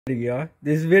Video.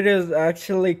 This video is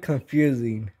actually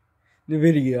confusing. The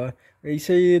video. Make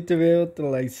sure you hit the video to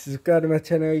like, subscribe to my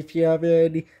channel if you haven't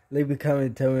already. Leave a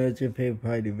comment, tell me what your favorite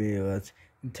part of the video was,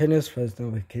 and turn those post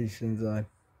notifications on.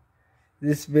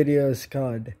 This video is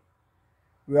called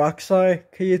Rockstar.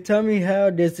 Can you tell me how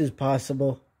this is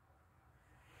possible?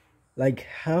 Like,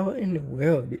 how in the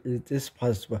world is this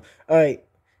possible? Alright,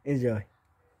 enjoy.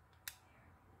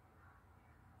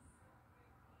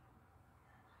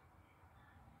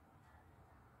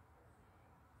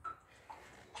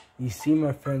 You see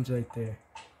my friends right there.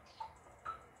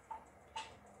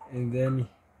 And then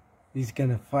he's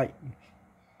gonna fight me.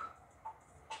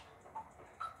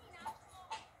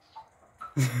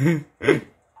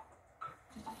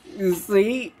 You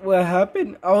see what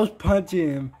happened? I was punching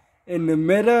him. In the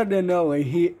middle of the nowhere,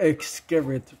 he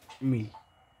escaped me.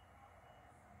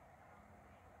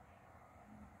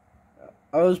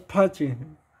 I was punching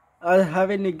him. I was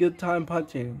having a good time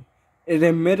punching him. In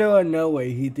the middle of nowhere,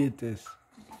 he did this.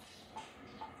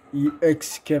 He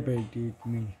excavated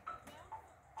me.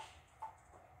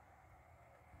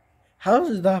 How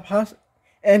is that possible?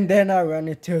 And then I run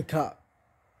into a cop.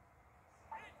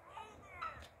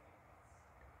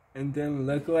 And then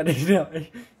look what I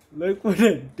did. Look what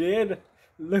I did.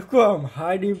 Look what I'm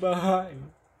hiding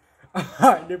behind. I'm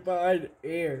hiding behind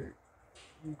air.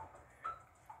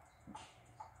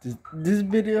 This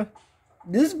video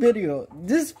was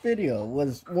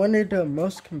one of the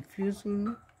most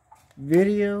confusing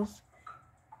videos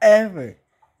ever.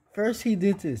 First he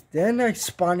did this, then I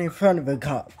spawn in front of a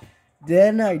cop,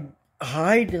 then I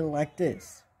hide it like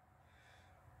this.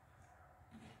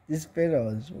 This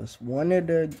video was one of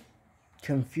the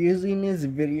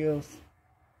confusingest videos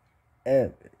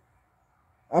ever.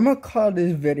 I'm gonna call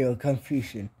this video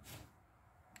confusion.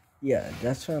 Yeah,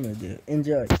 that's what I'm gonna do.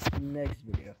 Enjoy next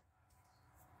video.